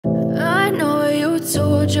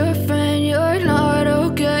told your friend you're not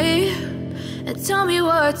okay? And tell me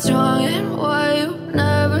what's wrong and why you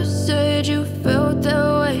never said you felt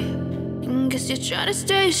that way. And guess you're trying to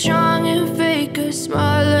stay strong and fake a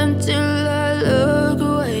smile until I look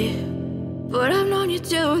away. But I've known you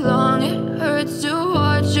too long, it hurts to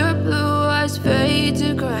watch your blue eyes fade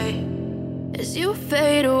to gray as you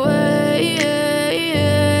fade away,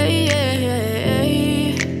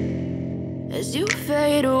 as you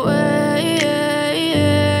fade away.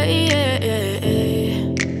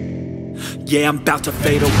 Yeah, I'm about to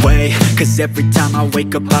fade away, cause every time I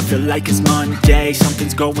wake up I feel like it's Monday.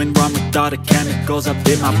 Something's going wrong with all the chemicals up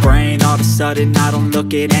in my brain. All of a sudden I don't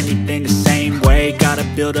look at anything the same way. Gotta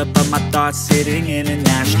build up of my thoughts sitting in an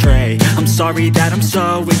ashtray. I'm sorry that I'm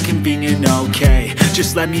so inconvenient, okay?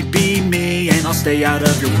 Just let me be me and I'll stay out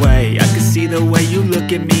of your way. I can see the way you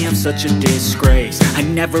look at me, I'm such a disgrace. I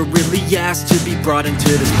never really asked to be brought into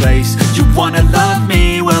this place. You wanna love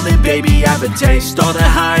me? Well then baby, have a taste. All the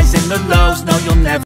highs and the lows, no you'll never